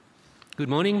Good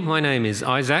morning, my name is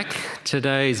Isaac.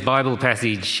 Today's Bible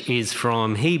passage is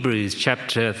from Hebrews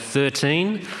chapter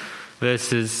 13,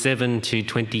 verses 7 to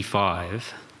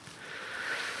 25.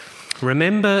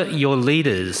 Remember your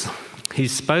leaders who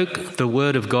spoke the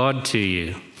word of God to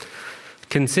you.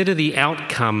 Consider the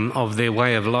outcome of their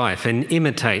way of life and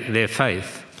imitate their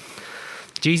faith.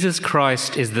 Jesus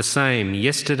Christ is the same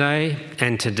yesterday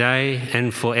and today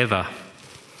and forever.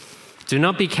 Do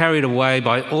not be carried away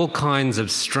by all kinds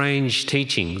of strange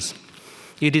teachings.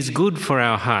 It is good for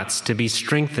our hearts to be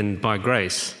strengthened by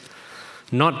grace,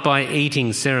 not by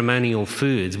eating ceremonial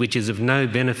foods, which is of no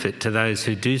benefit to those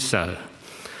who do so.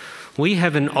 We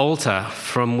have an altar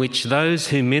from which those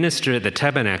who minister at the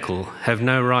tabernacle have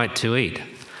no right to eat.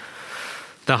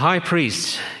 The high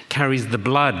priest carries the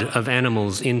blood of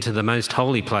animals into the most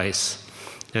holy place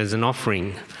as an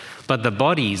offering, but the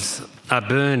bodies are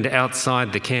burned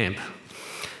outside the camp.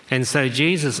 And so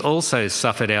Jesus also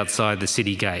suffered outside the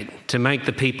city gate to make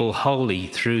the people holy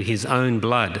through his own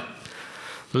blood.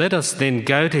 Let us then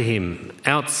go to him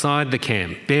outside the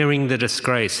camp, bearing the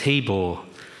disgrace he bore.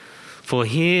 For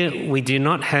here we do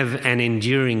not have an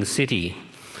enduring city,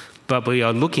 but we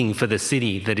are looking for the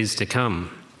city that is to come.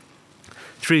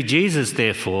 Through Jesus,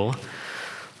 therefore,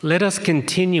 let us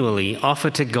continually offer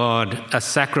to God a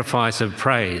sacrifice of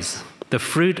praise, the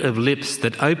fruit of lips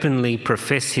that openly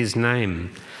profess his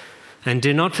name. And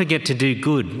do not forget to do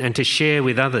good and to share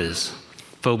with others,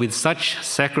 for with such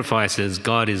sacrifices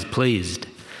God is pleased.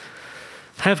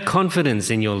 Have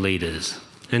confidence in your leaders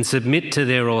and submit to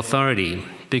their authority,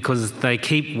 because they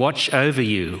keep watch over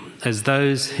you as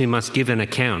those who must give an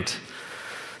account.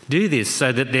 Do this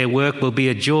so that their work will be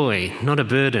a joy, not a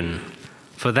burden,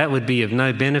 for that would be of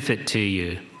no benefit to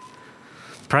you.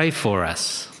 Pray for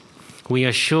us. We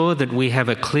are sure that we have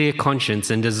a clear conscience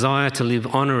and desire to live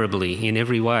honourably in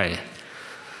every way.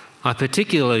 I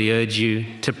particularly urge you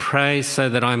to pray so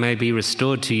that I may be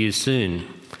restored to you soon.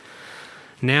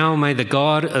 Now may the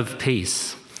God of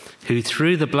peace, who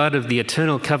through the blood of the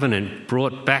eternal covenant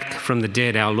brought back from the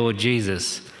dead our Lord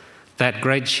Jesus, that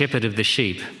great shepherd of the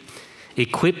sheep,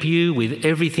 equip you with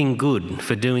everything good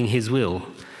for doing his will,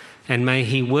 and may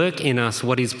he work in us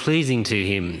what is pleasing to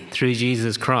him through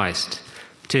Jesus Christ,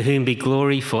 to whom be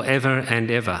glory forever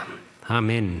and ever.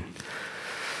 Amen.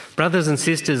 Brothers and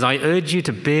sisters, I urge you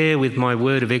to bear with my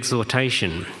word of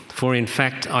exhortation, for in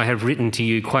fact I have written to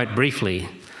you quite briefly.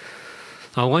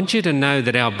 I want you to know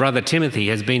that our brother Timothy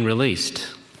has been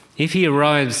released. If he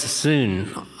arrives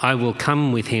soon, I will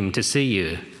come with him to see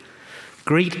you.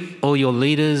 Greet all your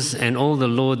leaders and all the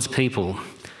Lord's people.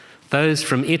 Those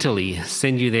from Italy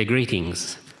send you their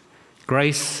greetings.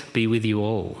 Grace be with you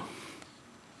all.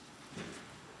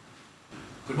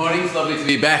 Good morning, it's lovely to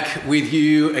be back with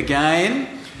you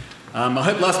again. I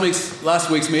hope last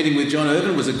week's meeting with John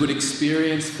Irvin was a good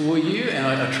experience for you, and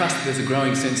I trust that there's a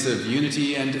growing sense of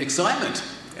unity and excitement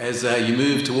as you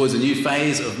move towards a new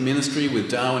phase of ministry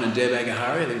with Darwin and Deb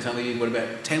Agahari. I think it's only,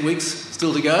 about 10 weeks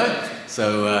still to go,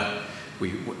 so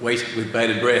we wait with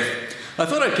bated breath. I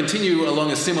thought I'd continue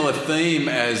along a similar theme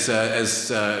as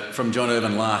from John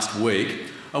Irvin last week.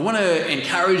 I want to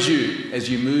encourage you as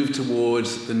you move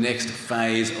towards the next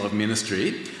phase of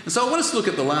ministry. And so I want us to look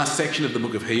at the last section of the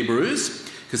book of Hebrews,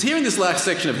 because here in this last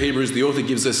section of Hebrews, the author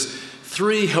gives us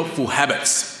three helpful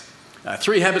habits.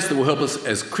 Three habits that will help us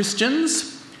as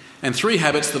Christians, and three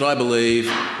habits that I believe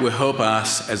will help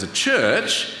us as a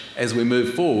church as we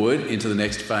move forward into the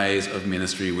next phase of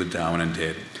ministry with Darwin and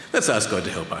Deb. Let's ask God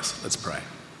to help us. Let's pray.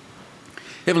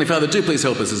 Heavenly Father, do please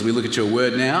help us as we look at your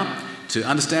word now, to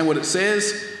understand what it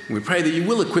says. We pray that you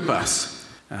will equip us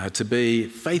to be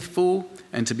faithful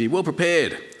and to be well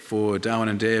prepared for Darwin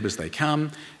and Deb as they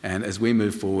come and as we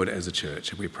move forward as a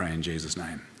church. We pray in Jesus'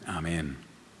 name. Amen.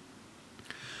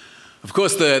 Of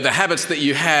course, the habits that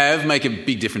you have make a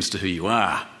big difference to who you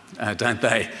are, don't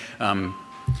they?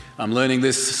 I'm learning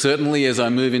this certainly as I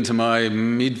move into my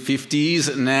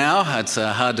mid-50s now. It's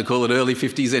hard to call it early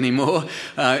 50s anymore.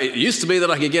 It used to be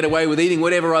that I could get away with eating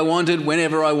whatever I wanted,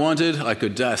 whenever I wanted. I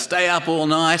could stay up all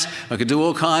night. I could do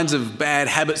all kinds of bad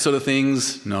habit sort of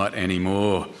things. Not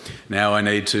anymore. Now I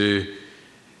need to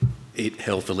eat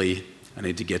healthily. I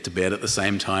need to get to bed at the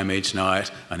same time each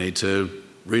night. I need to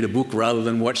read a book rather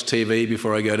than watch TV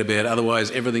before I go to bed.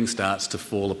 Otherwise, everything starts to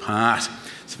fall apart.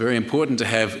 It's very important to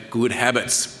have good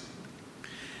habits.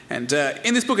 And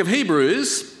in this book of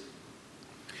Hebrews,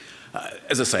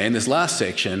 as I say, in this last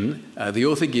section, the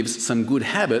author gives some good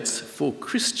habits for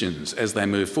Christians as they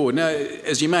move forward. Now,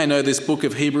 as you may know, this book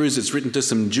of Hebrews, it's written to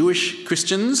some Jewish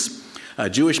Christians,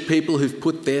 Jewish people who've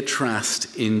put their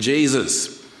trust in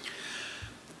Jesus.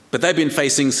 But they've been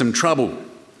facing some trouble,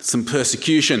 some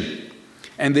persecution.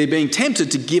 and they're being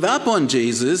tempted to give up on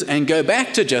Jesus and go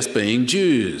back to just being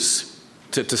Jews,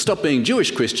 to stop being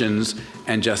Jewish Christians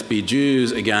and just be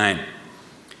Jews again.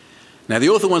 Now, the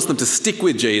author wants them to stick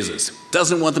with Jesus,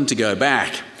 doesn't want them to go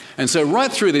back. And so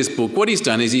right through this book, what he's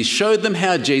done is he's showed them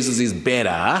how Jesus is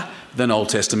better than Old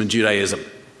Testament Judaism.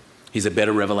 He's a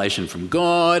better revelation from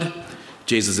God.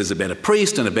 Jesus is a better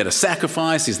priest and a better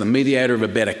sacrifice. He's the mediator of a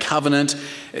better covenant.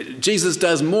 Jesus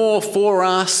does more for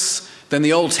us than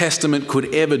the Old Testament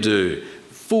could ever do.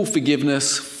 Full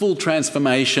forgiveness, full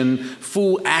transformation,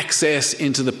 full access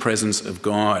into the presence of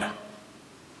God.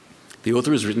 The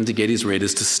author has written to get his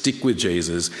readers to stick with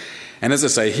Jesus. And as I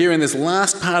say, here in this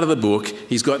last part of the book,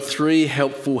 he's got 3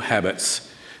 helpful habits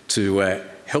to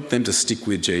help them to stick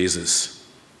with Jesus.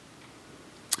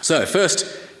 So, first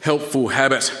helpful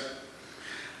habit.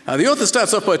 The author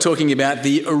starts off by talking about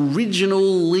the original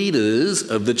leaders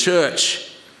of the church.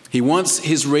 He wants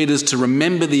his readers to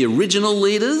remember the original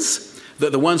leaders,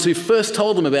 the ones who first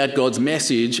told them about God's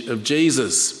message of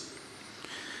Jesus.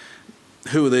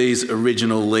 Who are these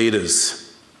original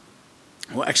leaders?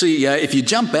 Well, actually, if you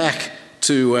jump back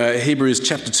to Hebrews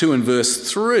chapter 2 and verse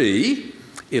 3,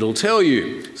 it'll tell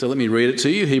you. So let me read it to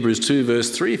you. Hebrews 2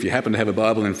 verse 3. If you happen to have a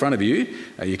Bible in front of you,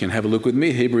 you can have a look with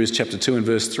me. Hebrews chapter 2 and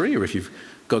verse 3. Or if you've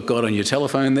got God on your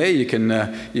telephone there, you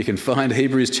can find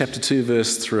Hebrews chapter 2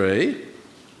 verse 3.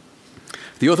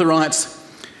 The author writes,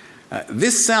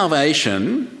 this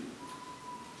salvation,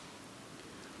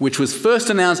 which was first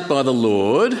announced by the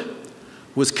Lord,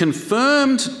 was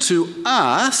confirmed to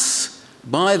us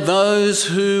by those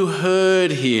who heard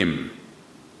him.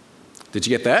 Did you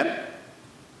get that?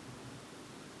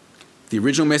 The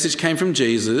original message came from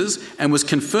Jesus and was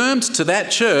confirmed to that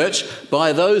church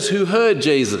by those who heard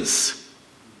Jesus.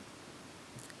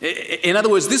 In other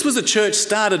words, this was a church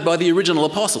started by the original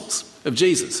apostles of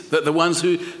Jesus, the ones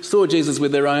who saw Jesus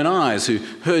with their own eyes, who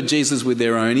heard Jesus with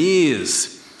their own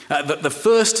ears. The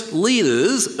first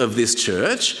leaders of this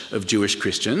church, of Jewish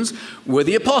Christians, were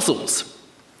the apostles.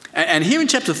 And here in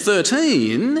chapter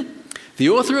 13, the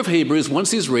author of Hebrews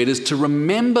wants his readers to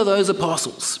remember those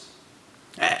apostles.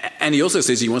 And he also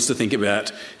says he wants them to think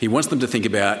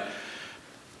about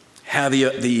how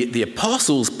the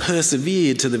apostles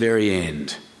persevered to the very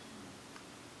end,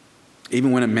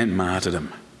 even when it meant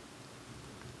martyrdom.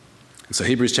 And so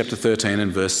Hebrews chapter 13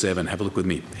 and verse 7, have a look with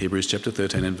me. Hebrews chapter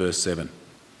 13 and verse 7.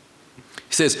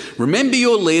 He says, remember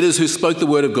your leaders who spoke the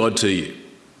word of God to you.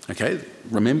 Okay,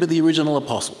 remember the original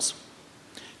apostles.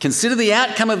 Consider the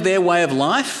outcome of their way of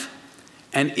life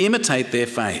and imitate their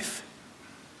faith.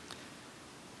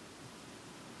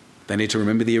 They need to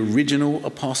remember the original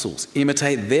apostles,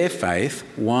 imitate their faith.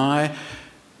 Why?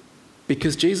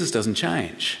 Because Jesus doesn't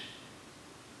change.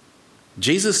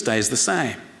 Jesus stays the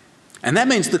same. And that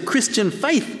means the Christian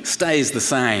faith stays the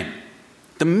same.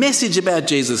 The message about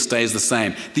Jesus stays the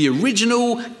same. The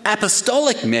original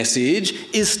apostolic message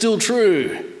is still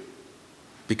true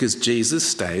because Jesus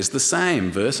stays the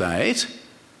same. Verse 8,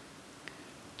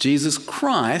 Jesus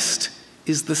Christ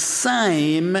is the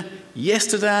same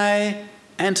yesterday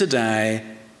and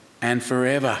today and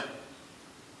forever.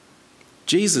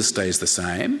 Jesus stays the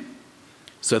same,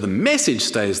 so the message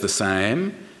stays the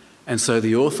same, and so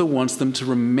the author wants them to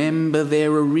remember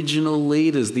their original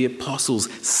leaders, the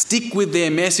apostles. Stick with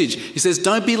their message. He says,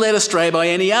 don't be led astray by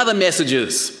any other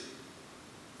messages.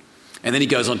 And then he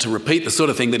goes on to repeat the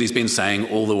sort of thing that he's been saying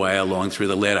all the way along through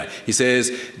the letter. He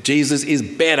says, Jesus is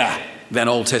better than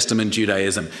Old Testament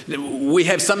Judaism. We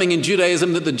have something in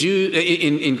Judaism that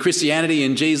in Christianity,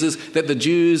 in Jesus, that the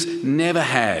Jews never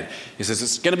had. He says,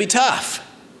 it's going to be tough.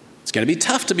 It's going to be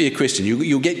tough to be a Christian.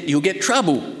 You'll get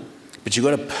trouble. But you've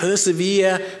got to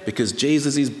persevere because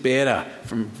Jesus is better.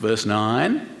 From verse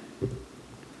 9.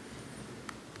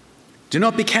 Do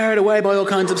not be carried away by all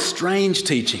kinds of strange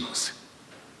teachings.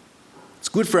 It's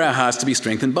good for our hearts to be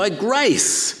strengthened by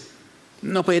grace,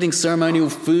 not by eating ceremonial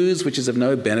foods, which is of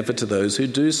no benefit to those who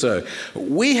do so.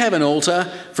 We have an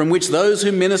altar from which those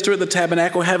who minister at the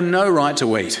tabernacle have no right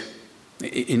to eat.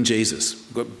 In Jesus,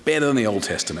 we've got better than the Old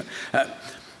Testament.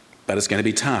 But it's going to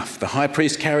be tough. The high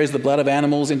priest carries the blood of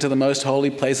animals into the most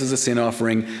holy place as a sin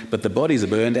offering, but the bodies are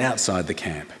burned outside the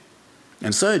camp.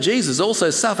 And so Jesus also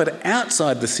suffered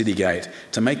outside the city gate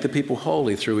to make the people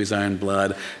holy through his own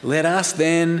blood. Let us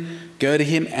then go to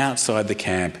him outside the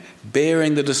camp,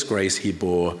 bearing the disgrace he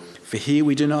bore. For here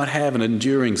we do not have an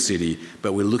enduring city,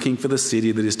 but we're looking for the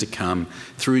city that is to come.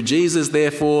 Through Jesus,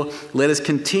 therefore, let us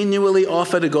continually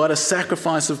offer to God a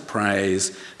sacrifice of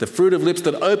praise, the fruit of lips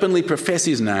that openly profess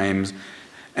his name,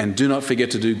 and do not forget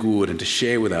to do good and to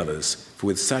share with others, for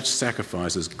with such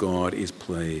sacrifices God is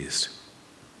pleased.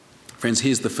 Friends,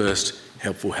 here's the first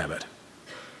helpful habit.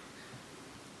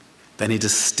 They need to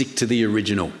stick to the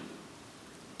original.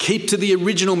 Keep to the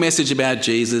original message about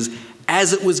Jesus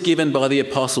as it was given by the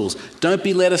apostles. Don't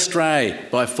be led astray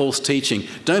by false teaching.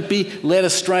 Don't be led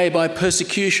astray by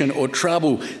persecution or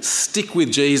trouble. Stick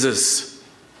with Jesus.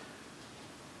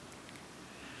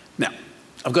 Now,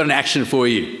 I've got an action for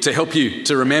you to help you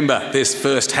to remember this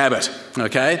first habit.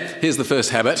 Okay? Here's the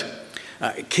first habit.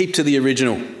 Keep to the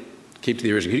original. Keep to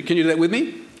the original. Can you do that with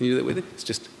me? Can you do that with me? It's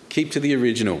just keep to the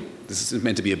original. This is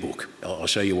meant to be a book. I'll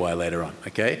show you why later on.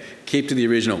 Okay? Keep to the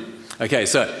original. Okay,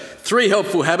 so 3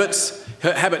 helpful habits.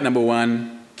 Habit number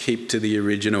 1, keep to the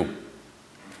original.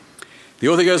 The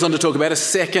author goes on to talk about a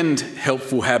second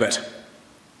helpful habit.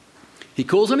 He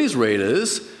calls on his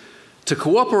readers to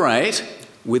cooperate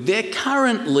with their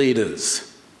current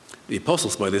leaders. The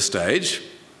apostles by this stage,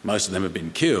 most of them have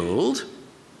been killed,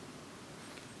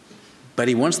 but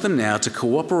he wants them now to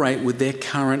cooperate with their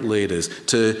current leaders,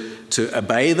 to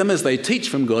obey them as they teach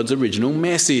from God's original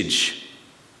message.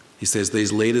 He says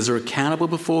these leaders are accountable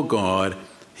before God.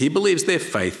 He believes they're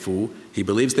faithful. He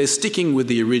believes they're sticking with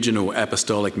the original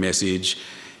apostolic message.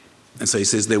 And so he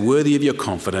says they're worthy of your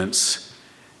confidence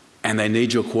and they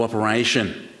need your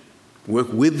cooperation.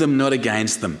 Work with them, not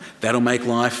against them. That'll make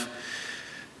life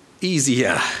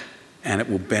easier and it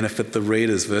will benefit the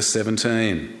readers. Verse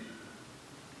 17.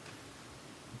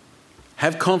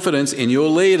 Have confidence in your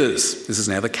leaders. This is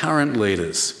now the current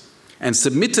leaders. And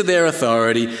submit to their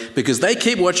authority because they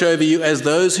keep watch over you as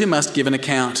those who must give an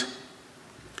account.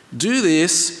 Do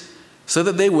this so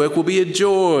that their work will be a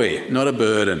joy, not a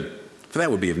burden, for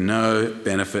that would be of no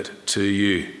benefit to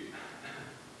you.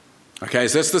 Okay,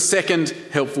 so that's the second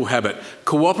helpful habit.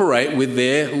 Cooperate with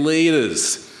their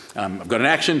leaders. I've got an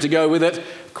action to go with it.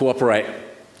 Cooperate.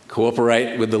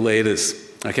 Cooperate with the leaders.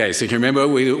 Okay, so you can remember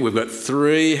we've got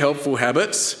 3 helpful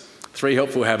habits. 3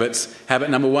 helpful habits.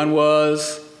 Habit number 1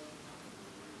 was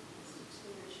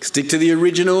stick to the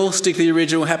original. Stick to the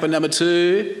original. Habit number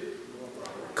 2,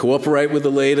 cooperate with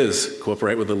the leaders.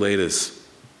 Cooperate with the leaders.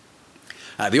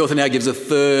 The author now gives a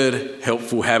 3rd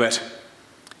helpful habit.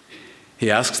 He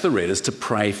asks the readers to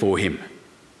pray for him.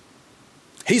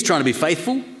 He's trying to be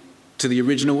faithful to the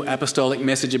original apostolic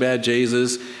message about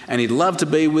Jesus, and he'd love to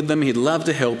be with them, he'd love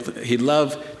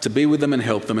to be with them and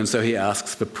help them, and so he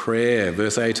asks for prayer.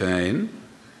 Verse 18,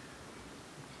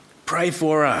 pray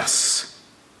for us.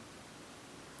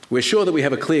 We're sure that we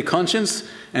have a clear conscience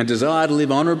and desire to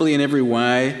live honourably in every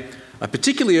way. I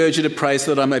particularly urge you to pray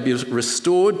so that I may be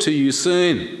restored to you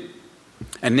soon.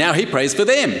 And now he prays for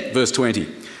them. Verse 20,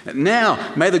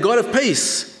 now may the God of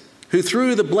peace, who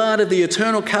through the blood of the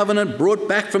eternal covenant brought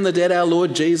back from the dead our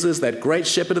Lord Jesus, that great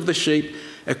shepherd of the sheep,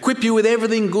 equip you with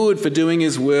everything good for doing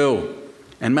his will.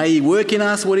 And may he work in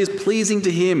us what is pleasing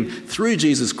to him through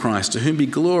Jesus Christ, to whom be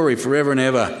glory forever and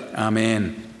ever.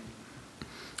 Amen.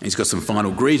 He's got some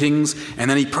final greetings, and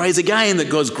then he prays again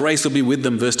that God's grace will be with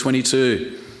them. Verse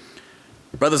 22.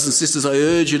 Brothers and sisters, I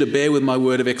urge you to bear with my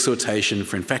word of exhortation,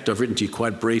 for in fact I've written to you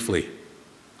quite briefly.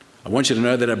 I want you to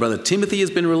know that our brother Timothy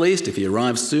has been released. If he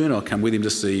arrives soon, I'll come with him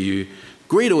to see you.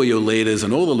 Greet all your leaders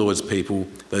and all the Lord's people.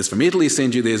 Those from Italy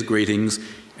send you their greetings.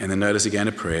 And then notice again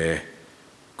a prayer.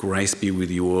 Grace be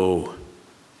with you all.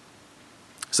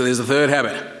 So there's a 3rd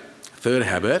habit. 3rd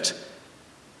habit,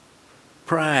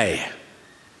 pray.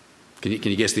 Can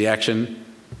you guess the action?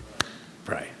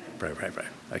 Pray, pray, pray, pray.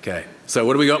 Okay, so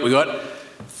what do we got? We got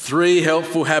 3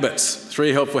 helpful habits.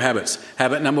 3 helpful habits.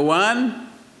 Habit number 1,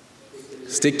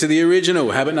 stick to the original.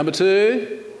 Habit number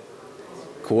 2,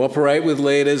 cooperate with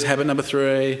leaders. Habit number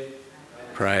 3,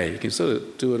 pray. You can sort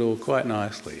of do it all quite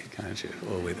nicely, can't you?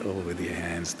 All with your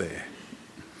hands there.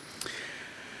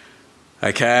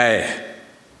 Okay,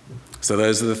 so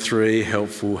those are the 3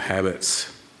 helpful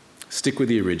habits. Stick with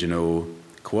the original,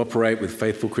 cooperate with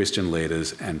faithful Christian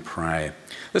leaders, and pray.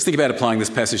 Let's think about applying this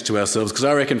passage to ourselves, because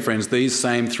I reckon, friends, these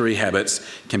same 3 habits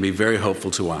can be very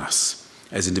helpful to us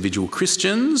as individual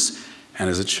Christians and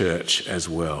as a church as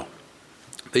well.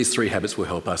 These 3 habits will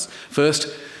help us. First,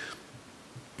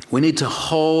 we need to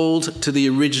hold to the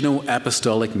original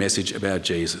apostolic message about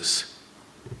Jesus.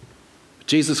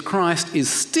 Jesus Christ is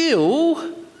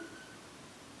still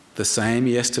the same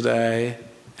yesterday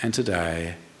and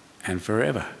today and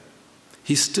forever.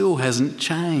 He still hasn't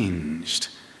changed.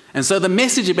 And so the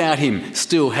message about him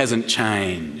still hasn't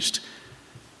changed.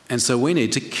 And so we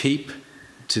need to keep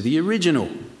to the original.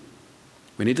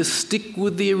 We need to stick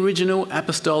with the original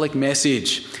apostolic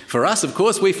message. For us, of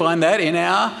course, we find that in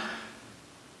our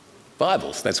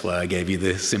Bibles. That's why I gave you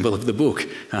the symbol of the book.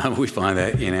 We find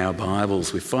that in our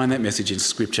Bibles. We find that message in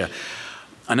Scripture.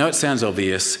 I know it sounds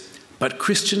obvious, but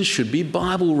Christians should be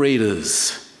Bible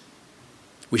readers.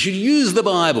 We should use the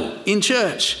Bible in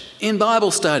church, in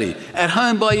Bible study, at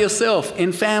home by yourself,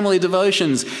 in family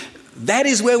devotions. That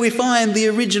is where we find the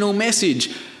original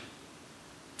message.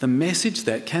 The message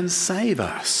that can save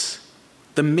us.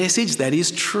 The message that is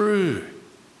true.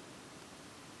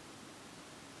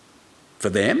 For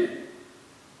them,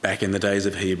 back in the days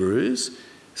of Hebrews,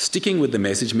 sticking with the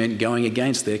message meant going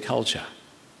against their culture.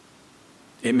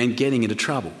 It meant getting into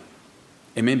trouble.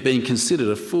 It meant being considered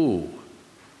a fool.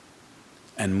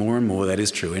 And more that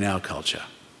is true in our culture,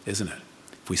 isn't it?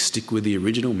 If we stick with the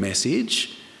original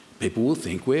message, people will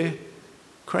think we're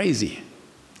crazy,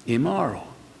 immoral.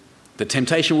 The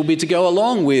temptation will be to go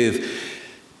along with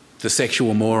the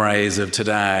sexual mores of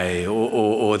today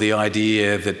or the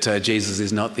idea that Jesus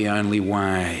is not the only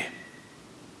way.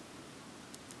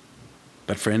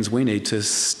 But friends, we need to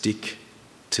stick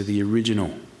to the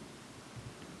original.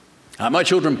 My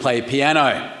children play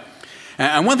piano.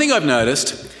 And one thing I've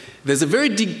noticed, there's a very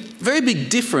big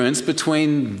difference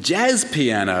between jazz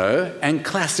piano and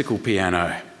classical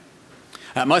piano.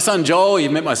 My son Joel,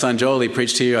 you've met my son Joel, he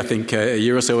preached here I think a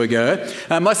year or so ago.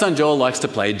 My son Joel likes to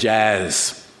play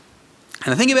jazz.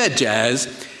 And the thing about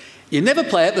jazz, you never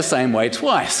play it the same way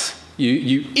twice.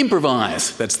 You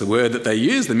improvise, that's the word that they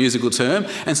use, the musical term.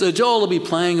 And so Joel will be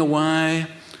playing away.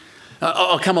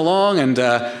 I'll come along and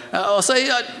I'll say,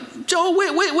 Joel,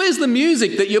 where's the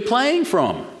music that you're playing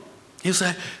from? He'll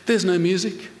say, there's no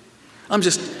music. I'm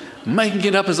just making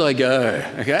it up as I go.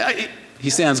 Okay? He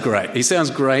sounds great. He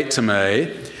sounds great to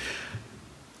me.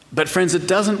 But friends, it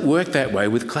doesn't work that way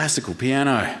with classical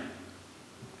piano.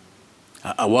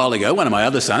 A while ago, one of my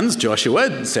other sons,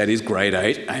 Joshua, sat his grade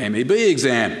 8 AMEB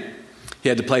exam. He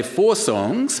had to play 4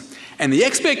 songs, and the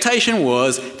expectation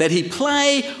was that he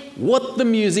play what the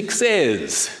music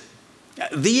says.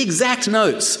 The exact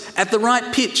notes, at the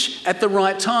right pitch, at the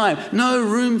right time. No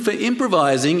room for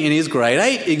improvising in his grade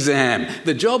 8 exam.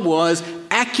 The job was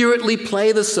accurately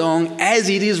play the song as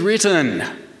it is written.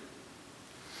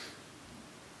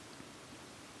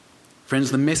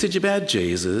 Friends, the message about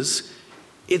Jesus,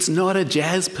 it's not a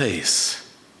jazz piece.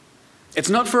 It's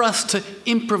not for us to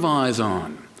improvise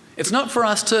on. It's not for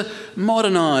us to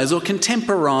modernise or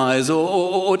contemporise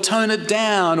or tone it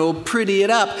down or pretty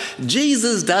it up.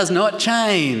 Jesus does not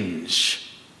change.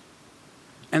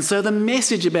 And so the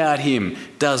message about him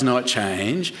does not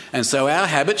change. And so our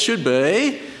habit should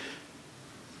be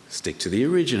stick to the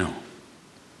original.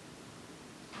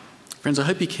 Friends, I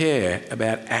hope you care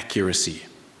about accuracy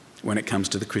when it comes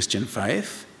to the Christian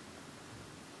faith.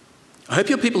 I hope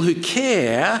you're people who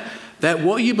care that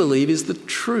what you believe is the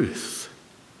truth.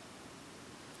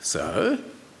 So,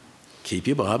 keep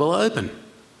your Bible open.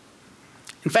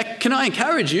 In fact, can I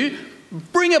encourage you,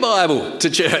 bring a Bible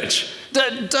to church.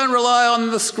 Don't rely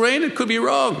on the screen, it could be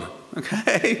wrong,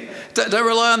 okay? Don't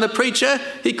rely on the preacher,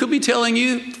 he could be telling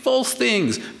you false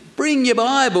things. Bring your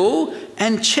Bible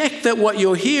and check that what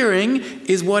you're hearing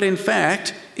is what in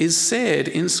fact is said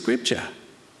in Scripture.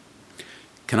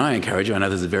 Can I encourage you, I know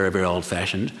this is very, very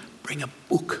old-fashioned, bring a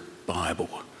book Bible,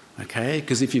 okay?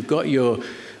 Because if you've got your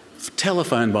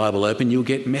telephone Bible open, you'll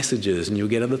get messages and you'll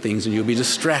get other things and you'll be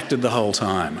distracted the whole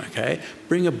time, okay?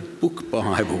 Bring a book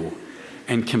Bible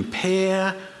and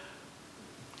compare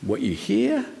what you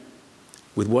hear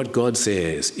with what God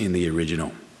says in the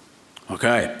original.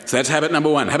 Okay, so that's habit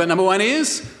number 1. Habit number 1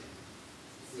 is?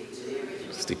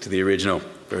 Stick to the original.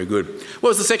 Very good. What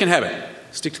was the second habit?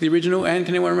 Stick to the original and,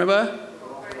 can anyone remember?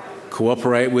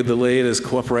 Cooperate with the leaders.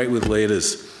 Cooperate with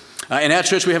leaders. In our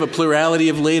church, we have a plurality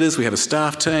of leaders. We have a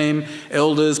staff team,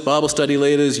 elders, Bible study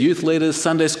leaders, youth leaders,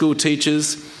 Sunday school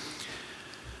teachers.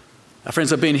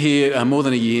 Friends, I've been here more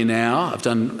than a year now. I've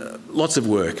done lots of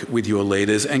work with your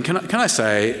leaders. And can I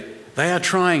say, they are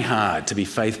trying hard to be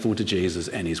faithful to Jesus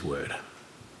and his word.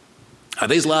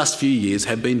 These last few years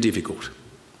have been difficult.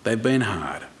 They've been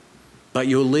hard. But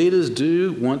your leaders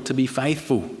do want to be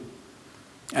faithful.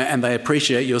 And they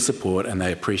appreciate your support and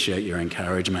they appreciate your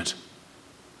encouragement.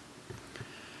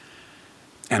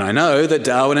 And I know that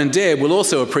Darwin and Deb will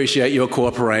also appreciate your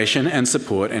cooperation and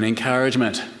support and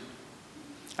encouragement.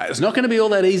 It's not going to be all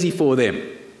that easy for them.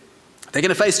 They're going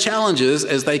to face challenges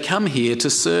as they come here to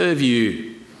serve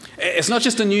you. It's not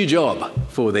just a new job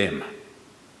for them.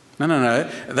 No.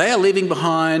 They are leaving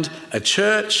behind a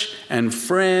church and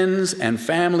friends and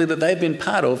family that they've been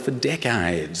part of for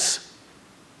decades.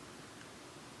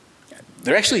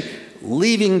 They're actually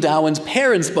leaving Darwin's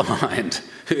parents behind,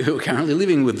 who are currently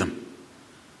living with them.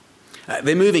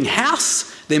 They're moving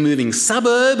house, they're moving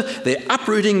suburb, they're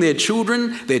uprooting their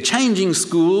children, they're changing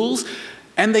schools.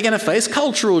 And they're going to face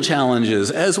cultural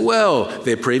challenges as well.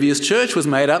 Their previous church was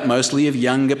made up mostly of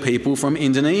younger people from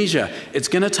Indonesia. It's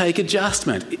going to take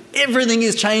adjustment. Everything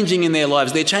is changing in their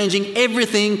lives. They're changing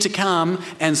everything to come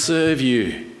and serve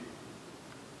you.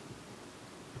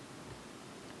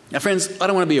 Now, friends, I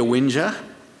don't want to be a whinger,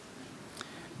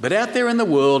 but out there in the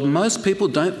world, most people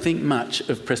don't think much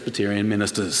of Presbyterian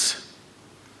ministers.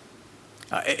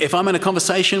 If I'm in a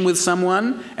conversation with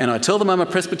someone and I tell them I'm a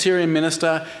Presbyterian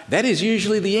minister, that is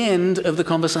usually the end of the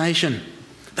conversation.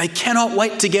 They cannot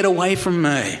wait to get away from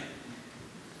me.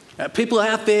 People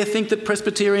out there think that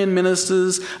Presbyterian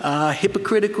ministers are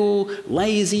hypocritical,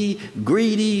 lazy,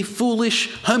 greedy,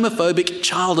 foolish, homophobic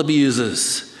child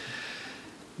abusers.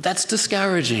 That's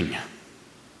discouraging.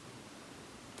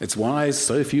 It's why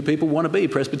so few people want to be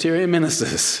Presbyterian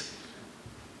ministers.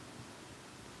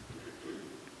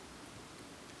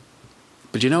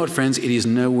 But you know what, friends? It is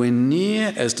nowhere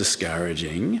near as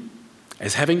discouraging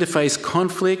as having to face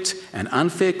conflict and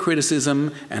unfair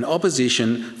criticism and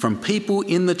opposition from people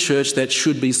in the church that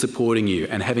should be supporting you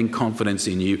and having confidence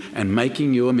in you and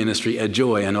making your ministry a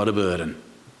joy and not a burden.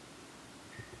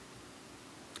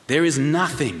 There is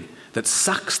nothing that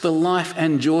sucks the life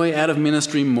and joy out of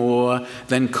ministry more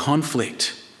than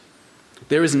conflict.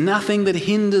 There is nothing that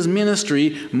hinders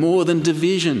ministry more than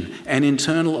division and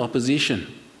internal opposition.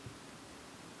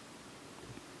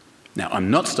 Now,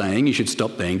 I'm not saying you should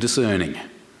stop being discerning.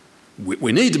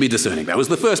 We need to be discerning. That was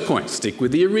the first point. Stick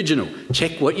with the original.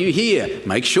 Check what you hear.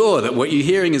 Make sure that what you're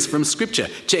hearing is from Scripture.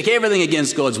 Check everything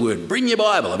against God's Word. Bring your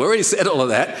Bible. I've already said all of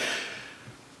that.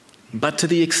 But to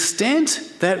the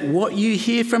extent that what you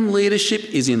hear from leadership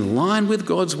is in line with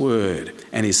God's Word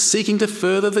and is seeking to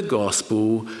further the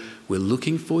gospel, we're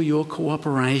looking for your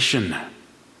cooperation.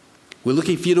 We're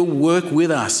looking for you to work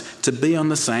with us, to be on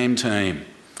the same team.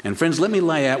 And friends, let me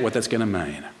lay out what that's going to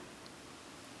mean.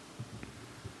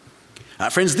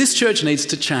 Friends, this church needs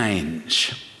to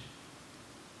change.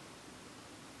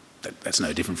 That's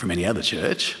no different from any other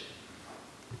church.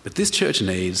 But this church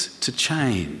needs to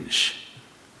change.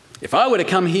 If I were to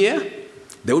come here,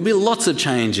 there would be lots of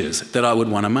changes that I would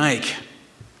want to make.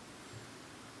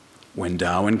 When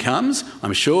Darwin comes,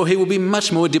 I'm sure he will be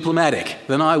much more diplomatic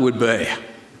than I would be.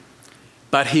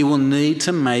 But he will need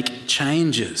to make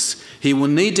changes. He will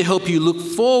need to help you look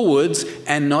forwards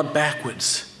and not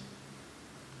backwards.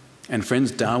 And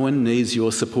friends, Darwin needs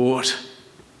your support.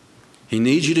 He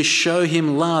needs you to show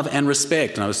him love and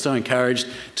respect. And I was so encouraged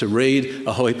to read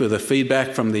a whole heap of the feedback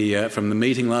from the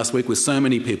meeting last week with so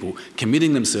many people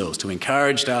committing themselves to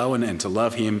encourage Darwin and to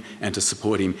love him and to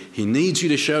support him. He needs you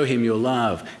to show him your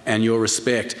love and your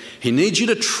respect. He needs you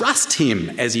to trust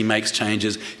him as he makes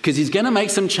changes, because he's going to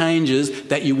make some changes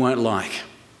that you won't like.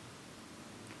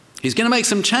 He's going to make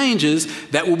some changes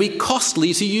that will be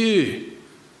costly to you.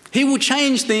 He will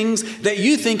change things that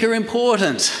you think are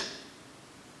important.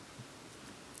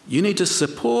 You need to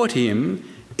support him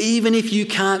even if you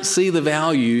can't see the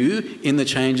value in the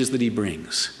changes that he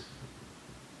brings.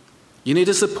 You need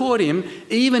to support him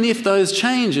even if those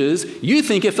changes you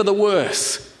think are for the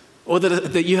worse or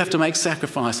that you have to make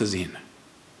sacrifices in.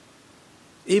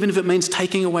 Even if it means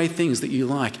taking away things that you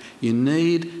like, you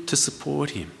need to support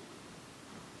him.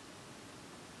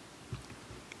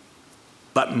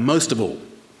 But most of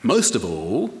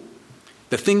all,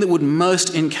 the thing that would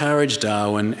most encourage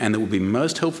Darwin and that would be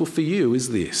most helpful for you is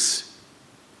this: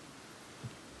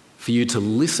 for you to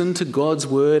listen to God's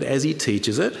word as he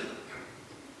teaches it,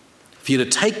 for you to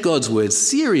take God's word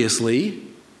seriously,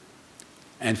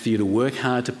 and for you to work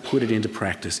hard to put it into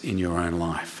practice in your own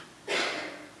life.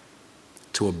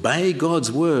 To obey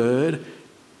God's word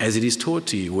as it is taught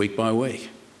to you week by week,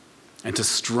 and to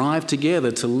strive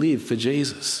together to live for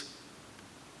Jesus.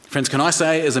 Friends, can I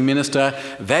say as a minister,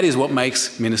 that is what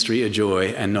makes ministry a joy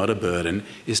and not a burden,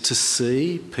 is to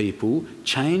see people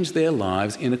change their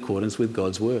lives in accordance with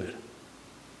God's word.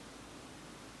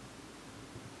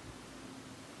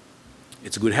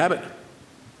 It's a good habit.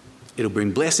 It'll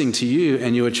bring blessing to you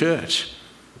and your church.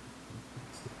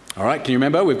 All right, can you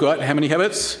remember? We've got how many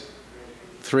habits?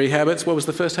 3 habits. What was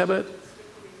the first habit?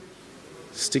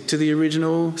 Stick to the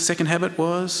original. Second habit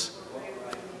was?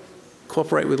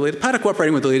 Cooperate with leaders. Part of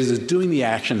cooperating with the leaders is doing the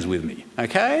actions with me.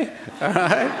 Okay? All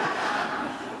right?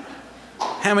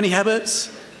 How many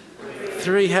habits?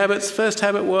 3 habits. First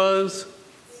habit was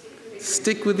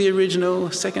stick with the original.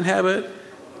 Second habit,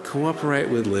 cooperate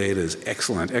with leaders.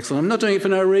 Excellent, excellent. I'm not doing it for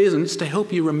no reason, just to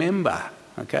help you remember.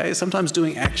 Okay? Sometimes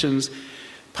doing actions,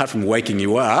 apart from waking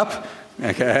you up,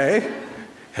 okay,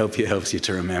 helps you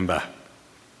to remember.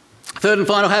 Third and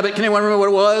final habit. Can anyone remember what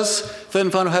it was? Third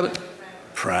and final habit.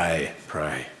 Pray.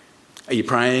 Are you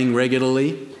praying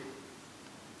regularly?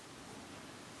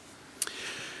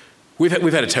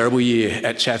 We've had a terrible year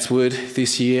at Chatswood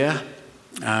this year.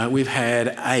 We've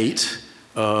had 8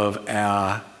 of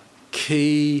our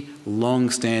key,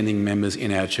 long-standing members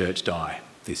in our church die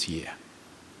this year.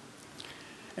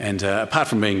 And apart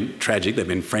from being tragic, they've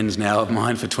been friends now of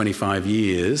mine for 25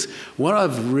 years, what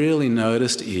I've really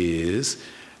noticed is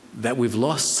that we've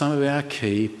lost some of our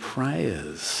key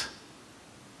prayers.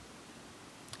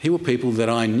 Here were people that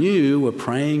I knew were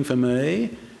praying for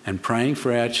me and praying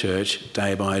for our church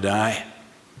day by day.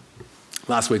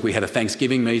 Last week we had a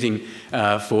Thanksgiving meeting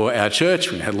for our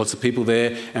church. We had lots of people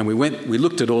there, and we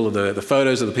looked at all of the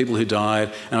photos of the people who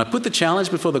died, and I put the challenge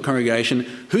before the congregation: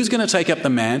 who's going to take up the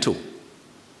mantle?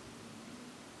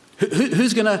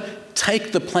 Who's going to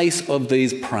take the place of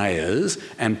these prayers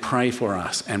and pray for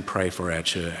us and pray for our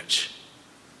church?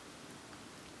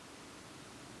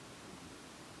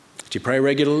 Do you pray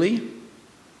regularly?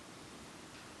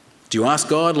 Do you ask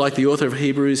God, like the author of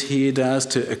Hebrews here does,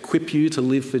 to equip you to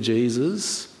live for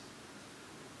Jesus?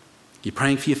 You're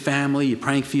praying for your family, you're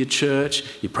praying for your church,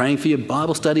 you're praying for your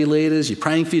Bible study leaders, you're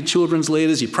praying for your children's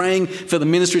leaders, you're praying for the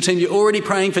ministry team, you're already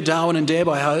praying for Darwin and Deb,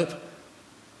 I hope.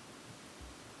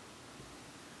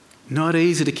 Not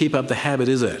easy to keep up the habit,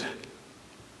 is it?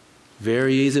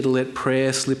 Very easy to let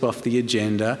prayer slip off the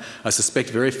agenda. I suspect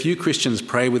very few Christians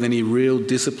pray with any real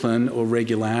discipline or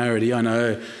regularity. I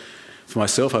know for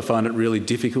myself, I find it really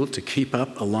difficult to keep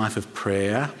up a life of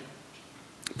prayer.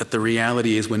 But the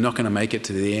reality is we're not going to make it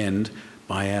to the end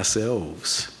by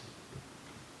ourselves.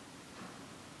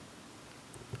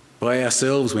 By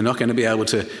ourselves, we're not going to be able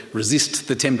to resist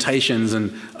the temptations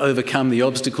and overcome the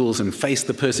obstacles and face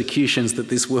the persecutions that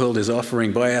this world is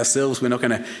offering. By ourselves, we're not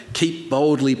going to keep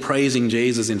boldly praising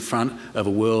Jesus in front of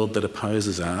a world that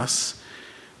opposes us.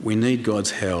 We need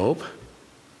God's help,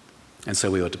 and so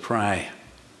we ought to pray.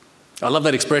 I love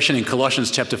that expression in Colossians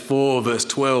chapter 4, verse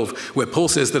 12, where Paul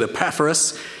says that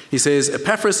Epaphras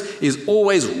is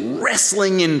always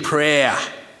wrestling in prayer.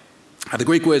 The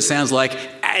Greek word sounds like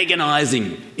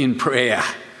agonising in prayer.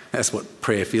 That's what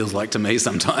prayer feels like to me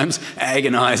sometimes,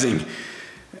 agonising.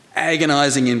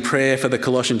 Agonising in prayer for the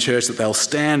Colossian church, that they'll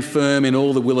stand firm in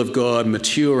all the will of God,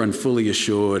 mature and fully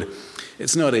assured.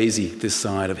 It's not easy this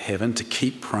side of heaven to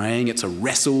keep praying. It's a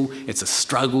wrestle, it's a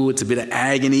struggle, it's a bit of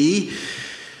agony.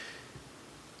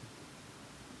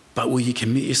 But will you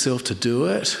commit yourself to do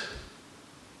it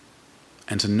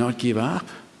and to not give up?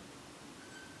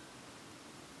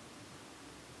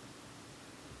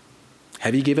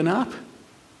 Have you given up?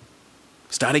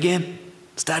 Start again.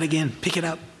 Start again. Pick it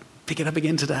up. Pick it up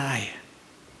again today.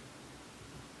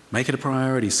 Make it a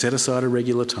priority. Set aside a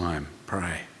regular time.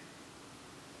 Pray.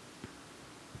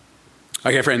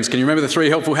 Okay, friends, can you remember the 3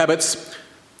 helpful habits?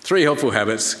 3 helpful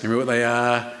habits. Can you remember what they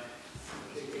are?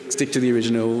 Stick to the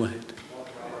original.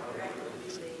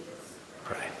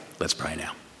 Pray. Let's pray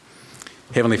now.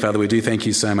 Heavenly Father, we do thank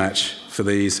you so much for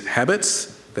these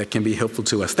habits that can be helpful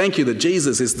to us. Thank you that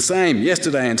Jesus is the same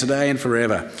yesterday and today and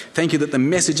forever. Thank you that the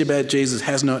message about Jesus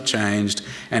has not changed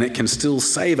and it can still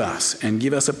save us and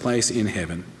give us a place in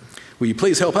heaven. Will you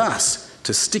please help us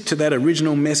to stick to that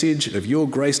original message of your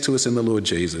grace to us in the Lord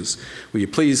Jesus? Will you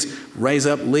please raise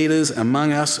up leaders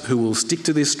among us who will stick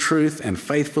to this truth and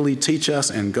faithfully teach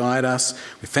us and guide us?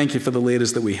 We thank you for the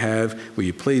leaders that we have. Will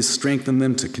you please strengthen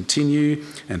them to continue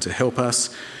and to help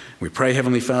us? We pray,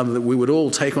 Heavenly Father, that we would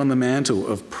all take on the mantle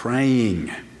of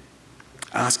praying,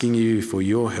 asking you for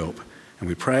your help. And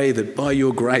we pray that by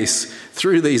your grace,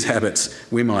 through these habits,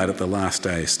 we might at the last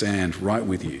day stand right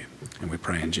with you. And we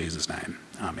pray in Jesus' name.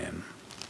 Amen.